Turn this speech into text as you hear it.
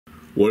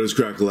What is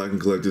crack-a-lack and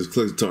collectors?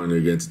 Collector Tyrant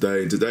again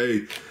today. And today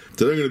I'm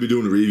going to be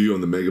doing a review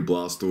on the Mega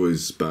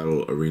Blastoise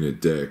Battle Arena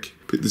deck.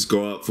 Picked this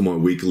guy up for my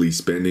weekly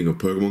spending of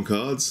Pokemon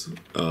cards.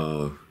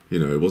 You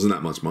know, it wasn't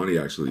that much money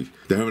actually.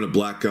 They're having a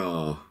Black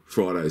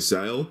Friday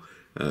sale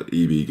at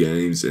EB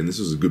Games, and this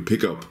was a good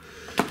pickup.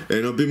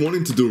 And I've been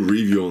wanting to do a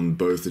review on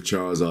both the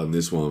Charizard and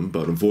this one,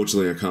 but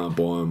unfortunately I can't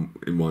buy them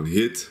in one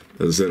hit.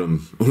 As I said,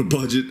 I'm on a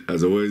budget,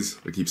 as always.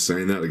 I keep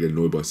saying that, I get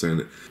annoyed by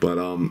saying it. But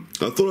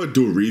I thought I'd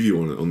do a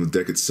review on it, on the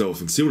deck itself,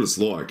 and see what it's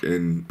like.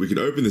 And we can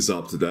open this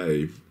up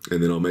today,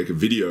 and then I'll make a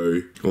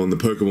video on the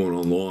Pokemon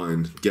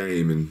Online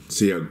game and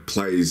see how it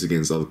plays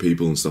against other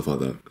people and stuff like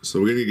that.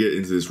 So we're going to get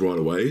into this right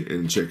away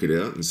and check it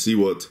out and see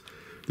what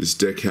this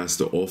deck has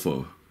to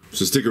offer.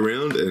 So stick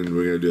around and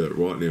we're going to do it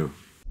right now.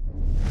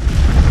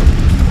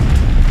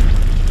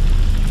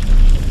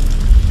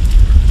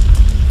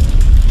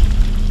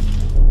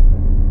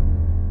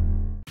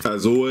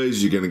 As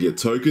always, you're going to get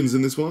tokens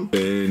in this one,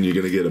 and you're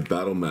going to get a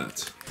battle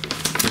mat.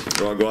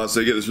 Right guys, so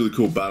you get this really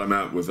cool battle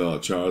mat with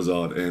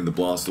Charizard and the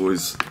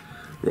Blastoise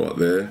right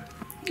there.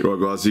 Right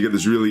guys, so you get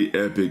this really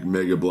epic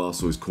Mega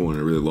Blastoise coin.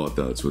 I really like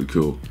that, it's really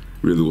cool.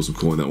 Really awesome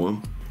coin, that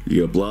one.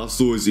 You got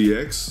Blastoise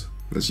EX,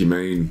 that's your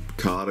main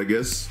card I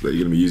guess, that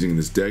you're going to be using in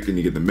this deck, and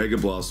you get the Mega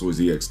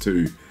Blastoise EX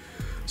too.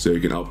 So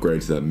you can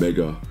upgrade to that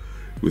Mega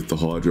with the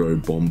Hydro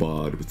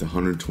Bombard with the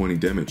 120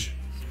 damage.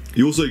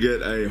 You also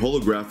get a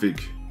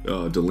holographic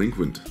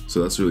Delinquent,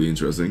 so that's really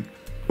interesting.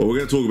 But we're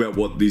going to talk about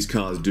what these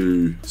cards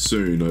do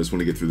soon. I just want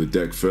to get through the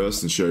deck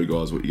first and show you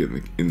guys what you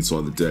get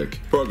inside the deck.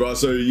 Alright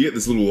guys, so you get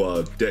this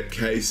little deck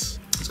case.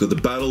 It's got the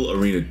Battle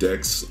Arena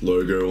Decks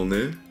logo on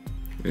there.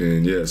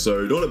 And yeah,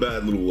 so not a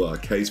bad little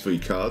case for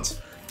your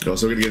cards. Alright,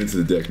 so we're going to get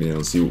into the deck now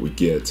and see what we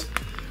get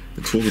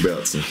and talk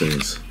about some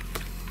things.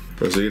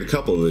 Alright, so you get a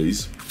couple of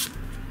these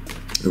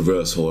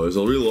reverse holos.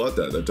 I really like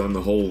that. They've done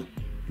the whole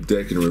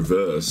deck in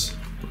reverse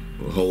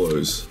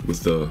holos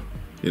with the,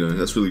 you know,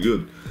 that's really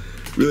good.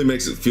 Really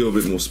makes it feel a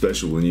bit more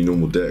special than your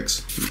normal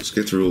decks. Let's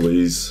get through all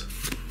these.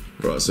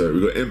 Right, so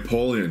we've got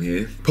Empoleon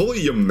here.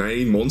 Probably your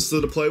main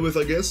monster to play with,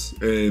 I guess.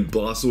 And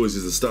Blastoise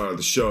is the star of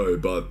the show,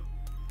 but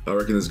I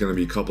reckon there's going to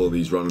be a couple of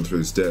these running through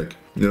this deck.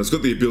 Now, it's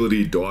got the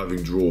ability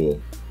Diving Draw.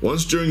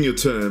 Once during your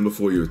turn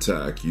before you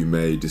attack, you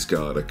may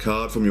discard a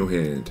card from your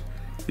hand.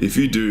 If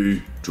you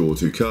do, draw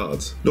 2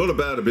 cards. Not a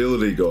bad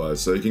ability,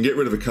 guys. So you can get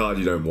rid of a card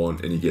you don't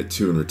want and you get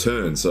 2 in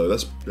return. So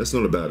that's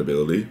not a bad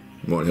ability.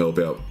 Might help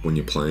out when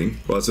you're playing.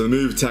 Right, so the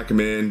move Attack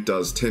Command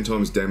does 10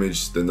 times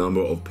damage the number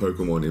of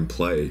Pokemon in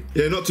play.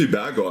 Yeah, not too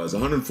bad, guys.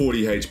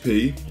 140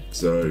 HP.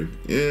 So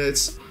yeah,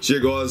 yeah,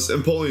 guys.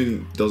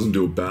 Empoleon doesn't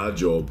do a bad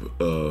job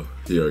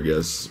here, I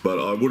guess. But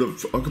I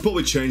could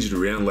probably change it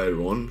around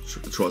later on.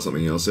 Try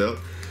something else out.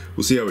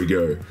 We'll see how we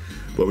go.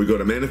 But we've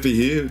got a Manaphy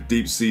here,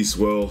 Deep Sea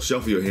Swell.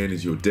 Shuffle your hand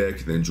into your deck,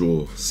 and then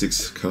draw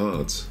 6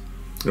 cards.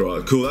 All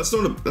right, cool. That's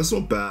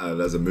not bad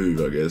as a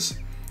move, I guess.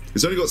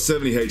 It's only got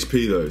 70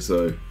 HP though,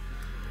 so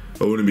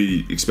I wouldn't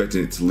be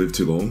expecting it to live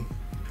too long.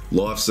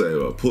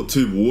 Lifesaver. Put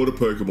 2 water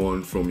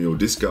Pokemon from your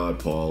discard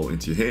pile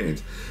into your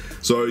hand.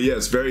 So yeah,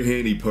 it's very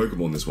handy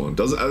Pokemon, this one.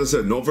 Doesn't, as I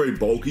said, not very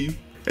bulky.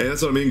 And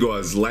that's what I mean,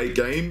 guys. Late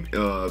game,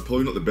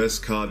 probably not the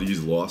best card to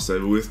use a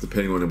Lifesaver with,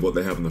 depending on what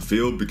they have in the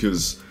field,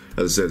 because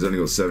as I said, it's only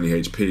got 70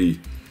 HP,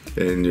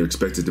 and you're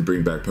expected to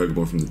bring back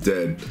Pokemon from the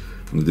dead,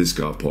 from the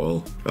discard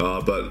pile.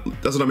 But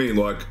that's what I mean,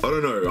 like, I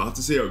don't know, I have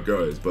to see how it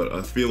goes, but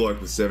I feel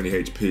like with 70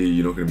 HP,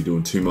 you're not going to be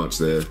doing too much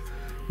there.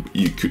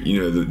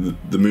 You know,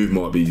 the move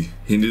might be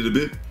hindered a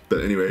bit,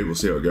 but anyway, we'll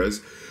see how it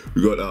goes.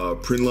 We've got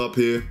Prinlup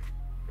here,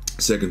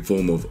 second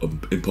form of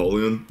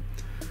Empoleon.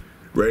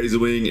 Razor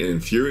Wing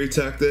and Fury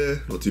Attack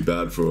there, not too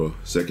bad for a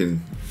second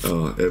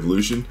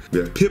evolution. We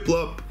have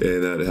Piplup,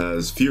 and that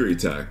has Fury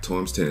Attack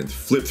times 10.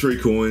 Flip 3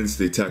 coins,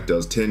 the attack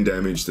does 10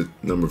 damage to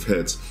number of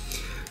hits.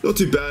 Not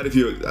too bad if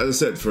you're, as I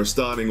said, for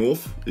starting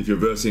off, if you're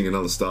versing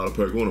another starter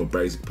Pokemon or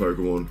basic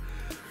Pokemon,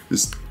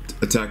 this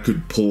attack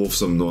could pull off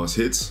some nice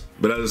hits.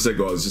 But as I said,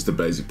 guys, it's just a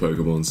basic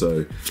Pokemon,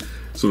 so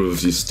sort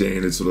of your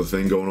standard sort of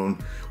thing going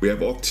on. We have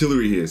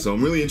Octillery here, so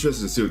I'm really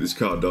interested to see what this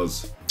card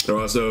does.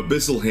 Alright, so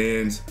Abyssal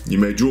Hand, you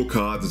may draw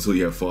cards until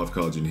you have 5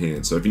 cards in your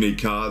hand. So if you need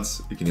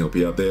cards, it can help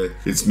you out there.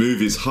 Its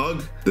move is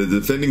Hug. The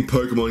defending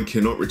Pokemon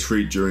cannot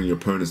retreat during your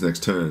opponent's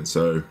next turn.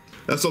 So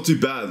that's not too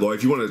bad. Like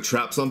if you want to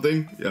trap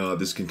something,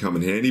 this can come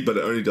in handy, but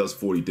it only does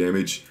 40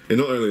 damage. And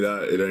not only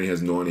that, it only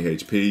has 90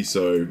 HP.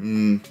 So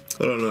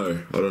I don't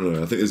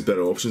know. I think there's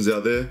better options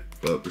out there,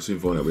 but we'll soon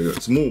find out. We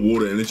got some more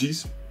water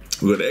energies.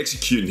 We've got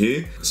Execute in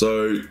here.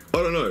 So, I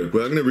don't know.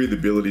 We're going to read the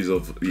abilities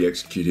of the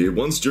Execute here.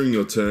 Once during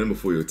your turn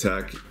before you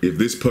attack, if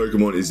this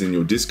Pokemon is in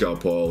your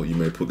discard pile, you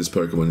may put this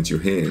Pokemon into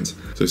your hands.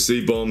 So,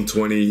 C-Bomb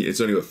 20,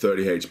 it's only got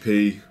 30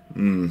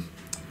 HP.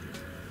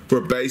 For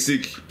a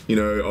basic, you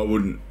know, I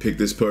wouldn't pick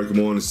this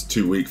Pokemon. It's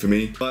too weak for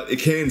me. But it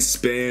can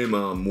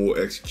spam more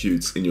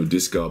Executes in your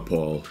discard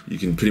pile. You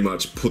can pretty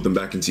much put them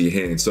back into your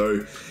hand.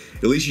 So,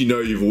 at least you know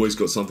you've always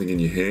got something in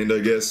your hand, I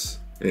guess.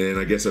 And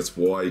I guess that's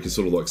why you can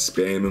sort of like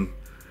spam them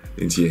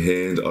into your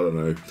hand. I don't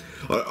know.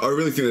 I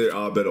really think there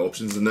are better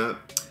options than that.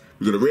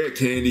 We've got a rare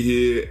candy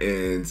here,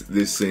 and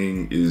this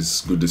thing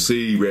is good to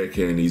see. Rare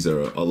candies I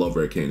love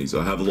rare candies.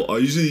 I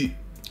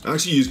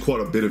actually use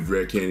quite a bit of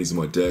rare candies in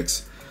my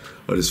decks.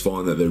 I just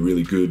find that they're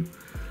really good.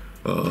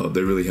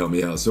 They really help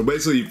me out. So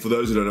basically, for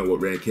those who don't know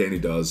what rare candy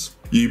does,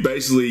 you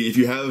basically, if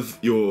you have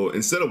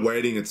instead of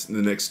waiting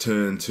the next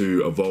turn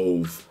to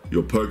evolve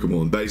your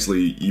Pokemon,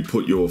 basically you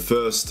put your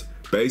first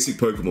basic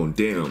Pokemon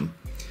down,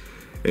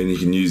 and you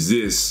can use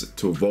this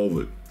to evolve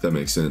it, if that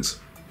makes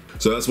sense.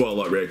 So that's why I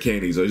like rare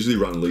candies. I usually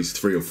run at least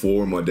 3 or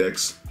 4 in my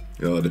decks,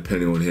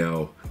 depending on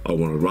how I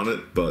want to run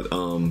it. But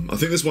I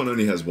think this one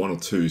only has 1 or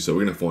 2, so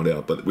we're going to find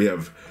out. But we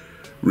have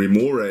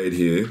Remoraid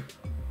here.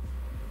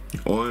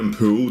 Iron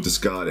Pool,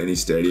 discard any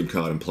stadium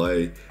card in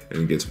play,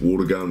 and gets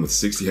Water Gun with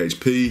 60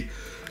 HP.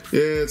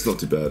 Yeah, it's not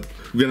too bad.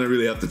 We're going to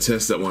really have to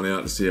test that one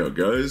out to see how it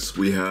goes.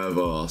 We have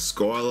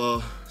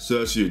Skylar.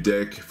 Search your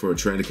deck for a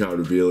trainer card,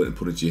 reveal it, and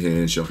put it to your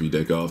hand. Shuffle your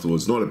deck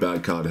afterwards. Not a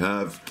bad card to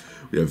have.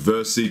 We have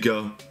Verse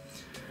Seeker.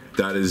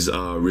 That is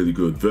really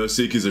good. Verse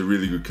Seekers are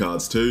really good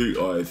cards too.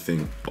 I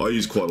think I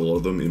use quite a lot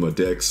of them in my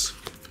decks.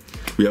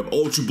 We have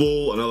Ultra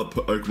Ball, another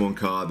Pokemon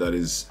card that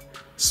is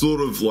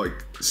sort of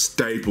like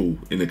staple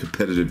in a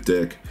competitive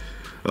deck.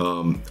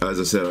 As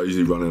I said, I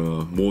usually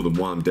run more than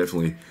one,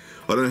 definitely.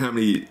 I don't know how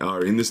many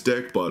are in this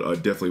deck, but I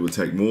definitely would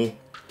take more.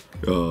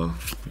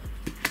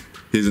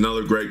 Here's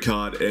another great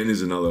card, and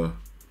here's another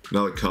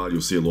card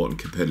you'll see a lot in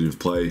competitive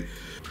play.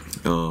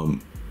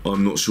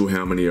 I'm not sure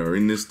how many are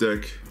in this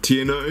deck.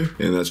 Tierno,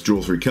 and that's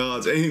draw 3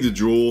 cards. Anything to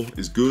draw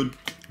is good.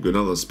 We've got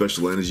another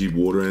special energy,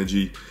 water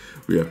energy.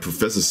 We have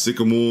Professor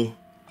Sycamore.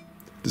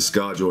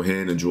 Discard your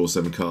hand and draw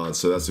 7 cards.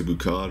 So that's a good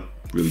card,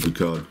 really good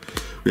card.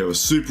 We have a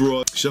Super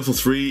Rod. Shuffle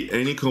 3,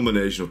 any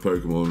combination of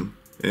Pokemon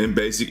and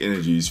basic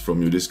energies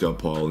from your discard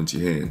pile into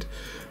your hand.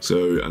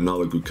 So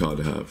another good card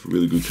to have,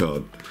 really good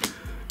card.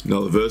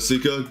 Another Verse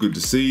Seeker, good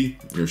to see.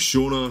 You have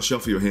Shauna,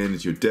 shuffle your hand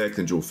into your deck,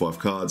 then draw 5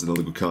 cards,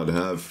 another good card to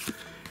have.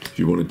 If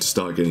you wanted to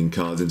start getting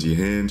cards into your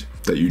hand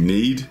that you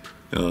need.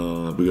 We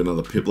got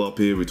another Piplup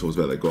here, we talked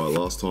about that guy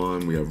last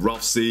time. We have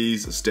Rough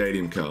Seas, a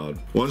stadium card.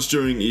 Once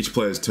during each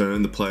player's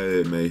turn, the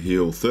player may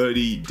heal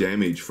 30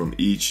 damage from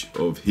each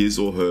of his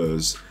or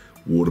hers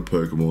water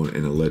Pokemon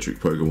and electric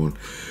Pokemon.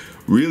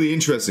 Really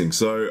interesting.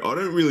 So I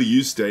don't really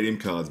use stadium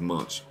cards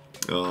much.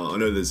 I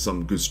know there's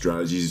some good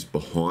strategies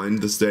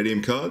behind the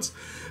stadium cards,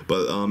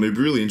 but it'd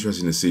be really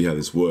interesting to see how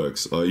this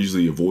works. I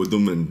usually avoid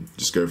them and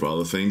just go for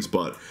other things,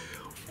 but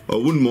I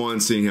wouldn't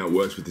mind seeing how it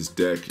works with this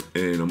deck,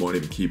 and I might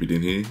even keep it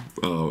in here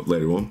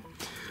later on.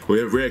 We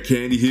have Rare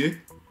Candy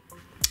here,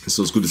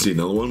 so it's good to see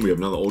another one. We have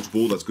another Ultra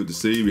Ball, that's good to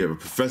see. We have a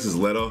Professor's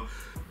Letter,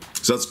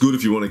 so that's good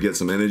if you want to get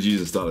some energies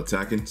and start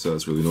attacking, so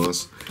that's really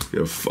nice. We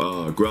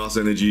have Grass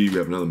Energy, we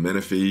have another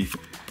Menifee,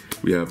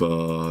 we have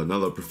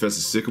another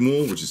Professor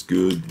Sycamore, which is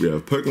good. We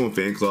have Pokemon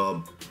Fan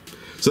Club,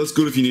 so that's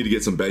good if you need to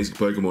get some basic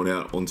Pokemon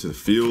out onto the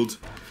field.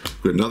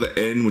 We've got another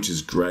N, which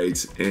is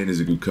great. N is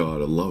a good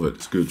card, I love it,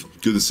 it's good.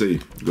 Good to see.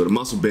 We've got a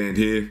Muscle Band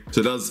here.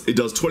 So it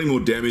does 20 more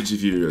damage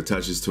if you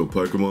attach this to a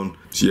Pokemon.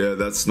 So yeah,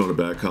 that's not a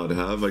bad card to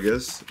have, I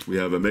guess. We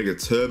have a Mega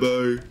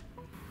Turbo.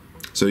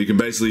 So you can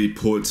basically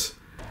put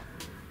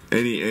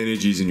any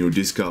energies in your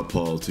discard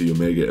pile to your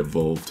Mega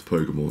Evolved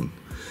Pokemon.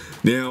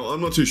 Now,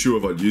 I'm not too sure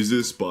if I'd use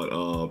this, but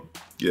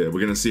yeah,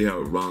 we're gonna see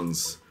how it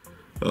runs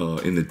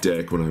in the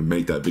deck when I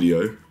make that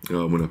video,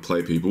 when I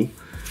play people.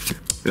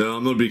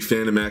 I'm not a big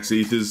fan of Max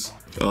Ethers.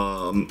 I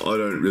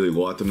don't really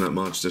like them that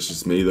much, that's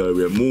just me though.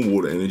 We have more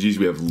water energies.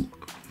 We have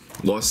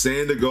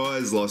Lysander,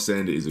 guys.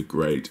 Lysander is a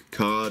great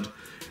card.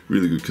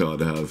 Really good card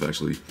to have,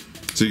 actually.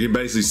 So you can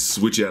basically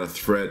switch out a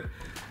threat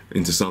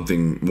into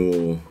something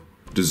more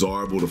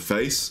desirable to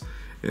face,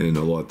 and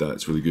I like that,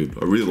 it's really good.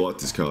 I really like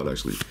this card,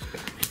 actually.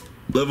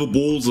 Level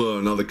Balls are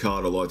another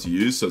card I like to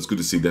use, so it's good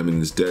to see them in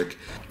this deck.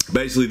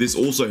 Basically, this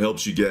also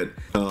helps you get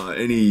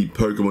any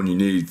Pokemon you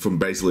need from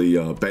basically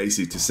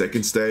basic to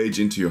second stage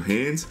into your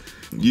hands.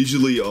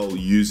 Usually I'll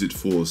use it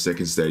for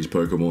second stage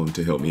Pokemon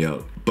to help me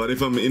out. But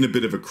if I'm in a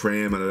bit of a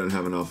cram and I don't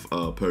have enough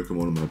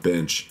Pokemon on my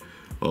bench,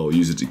 I'll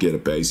use it to get a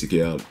basic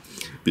out.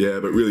 Yeah,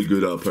 but really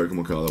good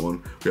Pokemon card, that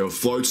one. We have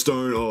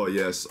Floatstone. Oh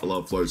yes, I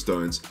love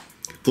Floatstones.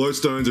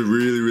 Floatstones are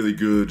really, really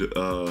good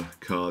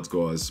cards,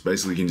 guys.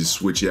 Basically, you can just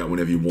switch out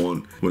whenever you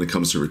want when it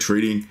comes to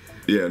retreating.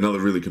 Yeah, another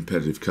really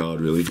competitive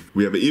card, really.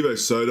 We have an Evo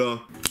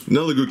Soda.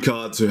 Another good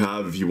card to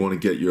have if you want to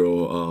get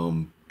your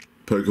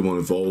Pokemon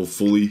evolved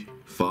fully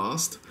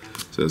fast.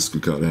 So that's a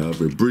good card to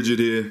have. We have Bridget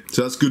here.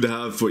 So that's good to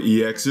have for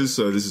EXs.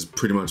 So this is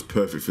pretty much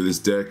perfect for this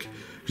deck,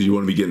 because you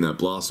want to be getting that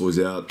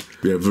Blastoise out.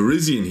 We have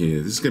Virizion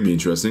here. This is going to be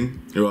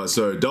interesting. Alright,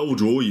 so double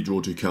draw, you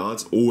draw 2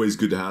 cards. Always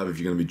good to have if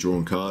you're going to be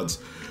drawing cards.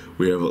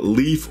 We have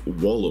Leaf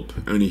Wallop,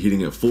 only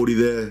hitting at 40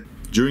 there.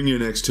 During your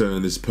next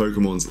turn, this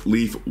Pokemon's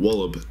Leaf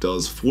Wallop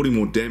does 40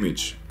 more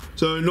damage.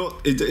 So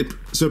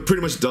so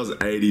pretty much does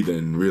 80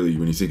 then, really,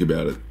 when you think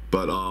about it.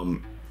 But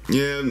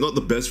yeah, not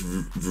the best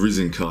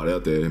Virizion card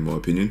out there, in my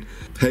opinion.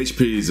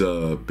 HP is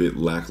a bit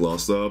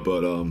lackluster,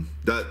 but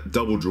that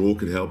double draw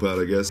could help out,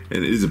 I guess.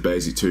 And it is a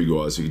basic too,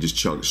 guys, so you can just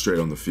chuck it straight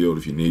on the field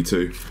if you need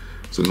to.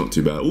 So not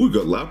too bad. Oh, we've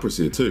got Lapras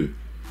here too.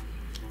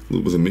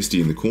 with a Misty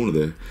in the corner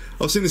there.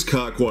 I've seen this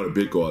card quite a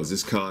bit, guys.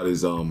 This card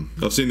is,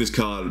 I've seen this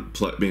card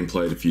being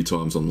played a few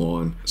times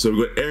online. So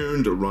we've got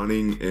Errand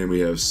running, and we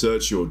have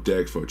search your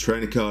deck for a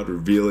trainer card,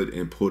 reveal it,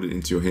 and put it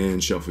into your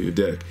hand, shuffle your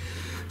deck.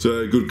 So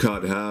a good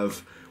card to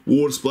have.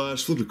 Water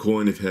Splash, flip a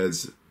coin if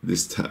heads.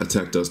 This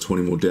attack does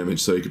 20 more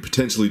damage, so you could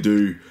potentially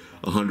do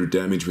 100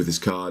 damage with this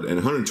card, and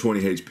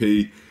 120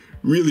 HP.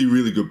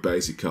 Really good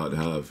basic card to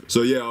have.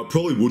 So yeah, I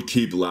probably would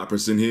keep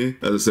Lapras in here.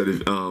 As I said,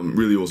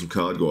 really awesome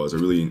card, guys. I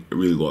really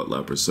like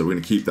Lapras, so we're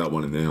gonna keep that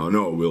one in there. I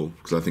know I will,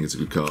 because I think it's a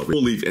good card.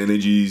 We'll leave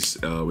energies.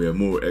 We have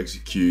more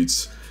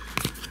executes.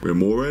 We have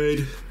more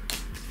raid.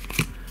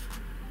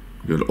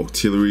 We got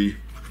Octillery.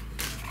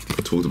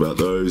 I talked about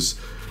those.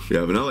 We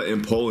have another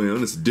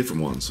Empoleon. It's a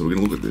different one, so we're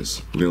gonna look at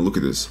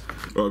this.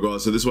 Alright,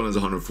 guys. So this one has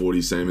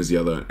 140, same as the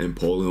other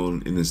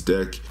Empoleon in this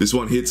deck. This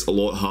one hits a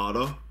lot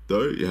harder,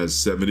 though. It has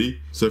 70.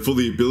 So for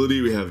the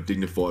ability, we have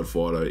Dignified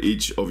Fighter.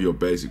 Each of your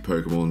basic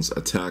Pokemon's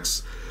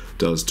attacks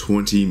does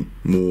 20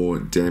 more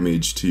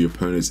damage to your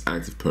opponent's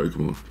active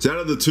Pokemon. So out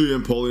of the two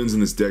Empoleons in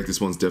this deck, this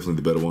one's definitely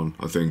the better one,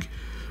 I think.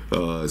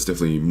 It's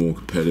definitely more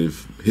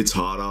competitive, hits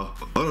harder.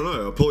 I don't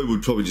know,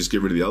 I would just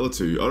get rid of the other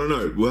two. I don't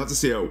know, we'll have to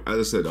see how, as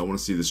I said, I want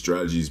to see the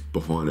strategies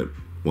behind it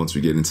once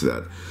we get into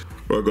that.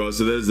 Alright guys,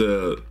 so there's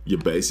your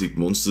basic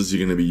monsters you're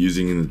going to be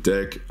using in the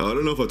deck. I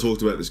don't know if I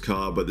talked about this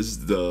card, but this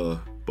is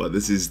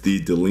the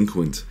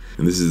Delinquent,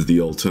 and this is the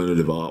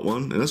alternative art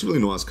one, and that's a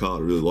really nice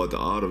card. I really like the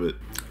art of it.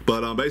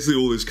 But basically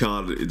all this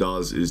card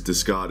does is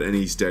discard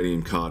any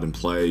stadium card in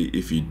play.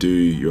 If you do,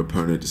 your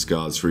opponent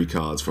discards 3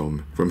 cards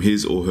from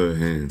his or her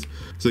hand.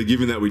 So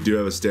given that we do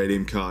have a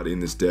stadium card in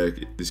this deck,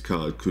 this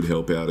card could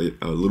help out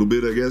a little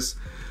bit, I guess.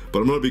 But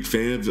I'm not a big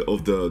fan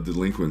of the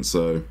Delinquent,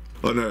 so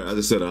I don't know, as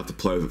I said, I have to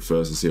play with it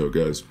first and see how it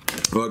goes.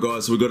 Alright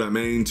guys, so we've got our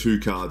main 2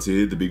 cards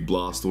here, the big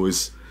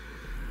Blastoise,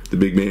 the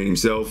big man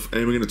himself,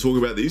 and we're going to talk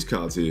about these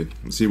cards here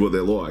and see what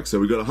they're like. So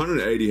we've got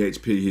 180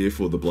 HP here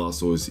for the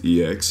Blastoise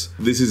EX.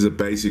 This is a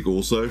basic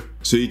also,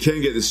 so you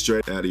can get this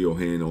straight out of your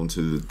hand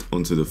onto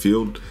the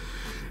field.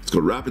 It's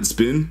got Rapid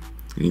Spin,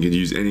 and you can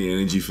use any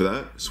energy for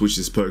that. Switch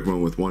this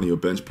Pokemon with one of your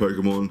bench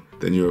Pokemon,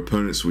 then your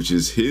opponent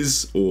switches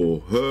his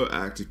or her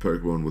active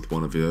Pokemon with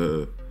one of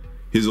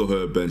his or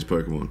her bench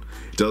Pokemon.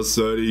 It does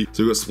 30,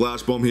 so we've got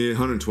Splash Bomb here,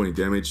 120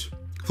 damage.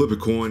 Flip a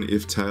coin,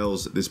 if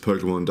tails, this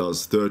Pokemon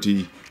does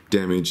 30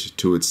 damage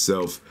to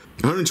itself.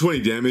 120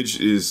 damage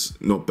is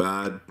not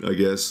bad, I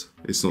guess.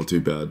 It's not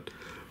too bad.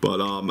 But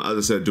as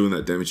I said, doing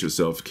that damage to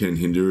itself can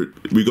hinder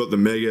it. We got the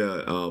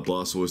Mega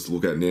Blastoise to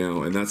look at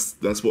now, and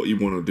that's what you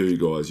want to do,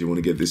 guys. You want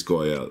to get this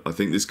guy out. I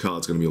think this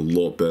card's going to be a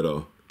lot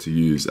better to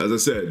use. As I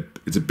said,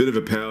 it's a bit of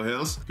a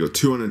powerhouse. You've got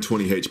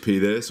 220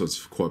 HP there, so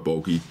it's quite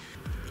bulky.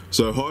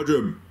 So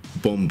Hydro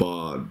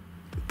Bombard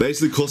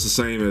basically costs the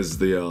same as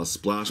the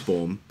Splash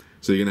Bomb.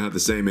 So you're going to have the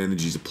same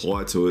energies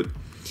applied to it.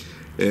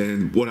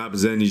 And what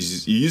happens then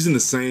is you're using the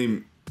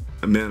same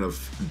amount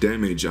of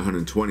damage,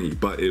 120,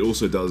 but it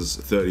also does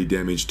 30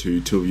 damage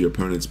to 2 of your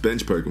opponent's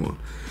bench Pokemon.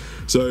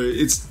 So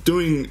it's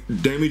doing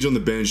damage on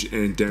the bench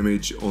and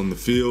damage on the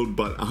field,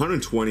 but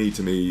 120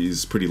 to me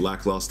is pretty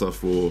lackluster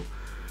for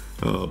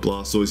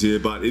Blastoise here,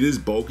 but it is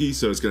bulky,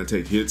 so it's going to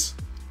take hits.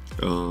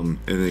 And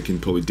it can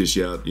probably dish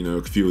out, you know,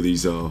 a few of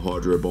these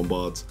Hydro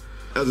Bombards.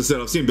 As I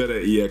said, I've seen better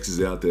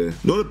EXs out there.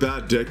 Not a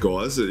bad deck,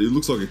 guys. It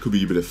looks like it could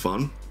be a bit of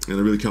fun, and I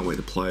really can't wait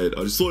to play it.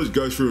 I just thought I'd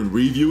go through and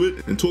review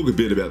it and talk a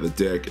bit about the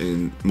deck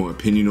and my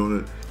opinion on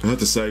it. I have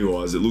to say,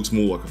 guys, it looks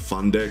more like a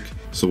fun deck.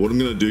 So what I'm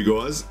going to do,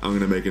 guys, I'm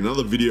going to make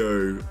another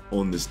video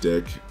on this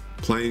deck,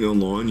 playing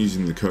online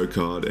using the code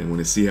card, and we're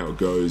going to see how it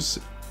goes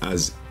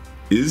as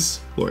is,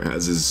 like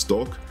as is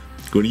stock.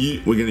 We're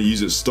going to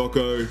use it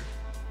stocko,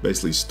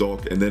 basically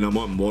stock, and then I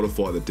might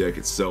modify the deck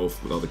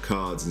itself with other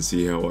cards and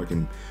see how I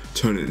can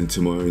turn it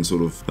into my own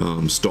sort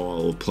of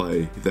style of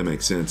play, if that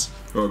makes sense.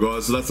 Alright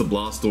guys, so that's the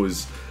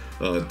Blastoise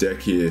deck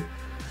here.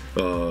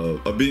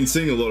 I've been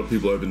seeing a lot of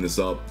people open this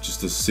up just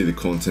to see the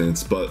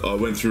contents, but I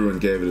went through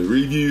and gave it a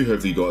review.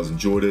 Hopefully you guys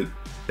enjoyed it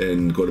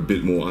and got a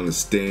bit more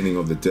understanding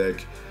of the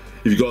deck.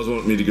 If you guys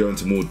want me to go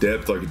into more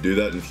depth, I could do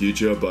that in the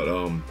future,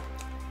 but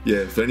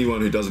yeah, for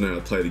anyone who doesn't know how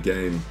to play the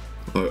game,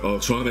 I'll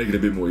try and make it a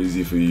bit more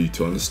easy for you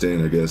to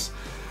understand, I guess.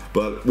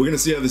 But we're going to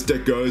see how this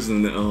deck goes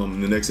in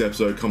the next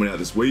episode coming out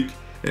this week.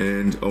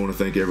 And I want to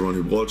thank everyone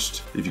who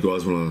watched. If you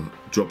guys want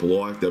to drop a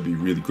like, that'd be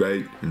really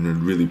great, and I'd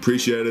really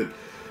appreciate it.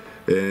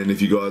 And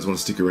if you guys want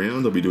to stick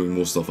around, I'll be doing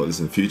more stuff like this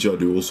in the future. I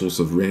do all sorts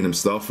of random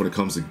stuff when it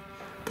comes to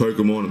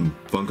Pokemon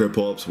and Funko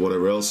Pops,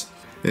 whatever else.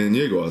 And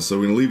yeah guys, so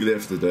we're going to leave it there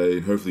for today,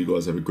 and hopefully you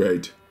guys have a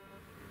great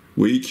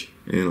week,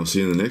 and I'll see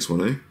you in the next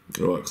one, eh?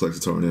 Alright,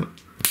 Collector Tyrant out.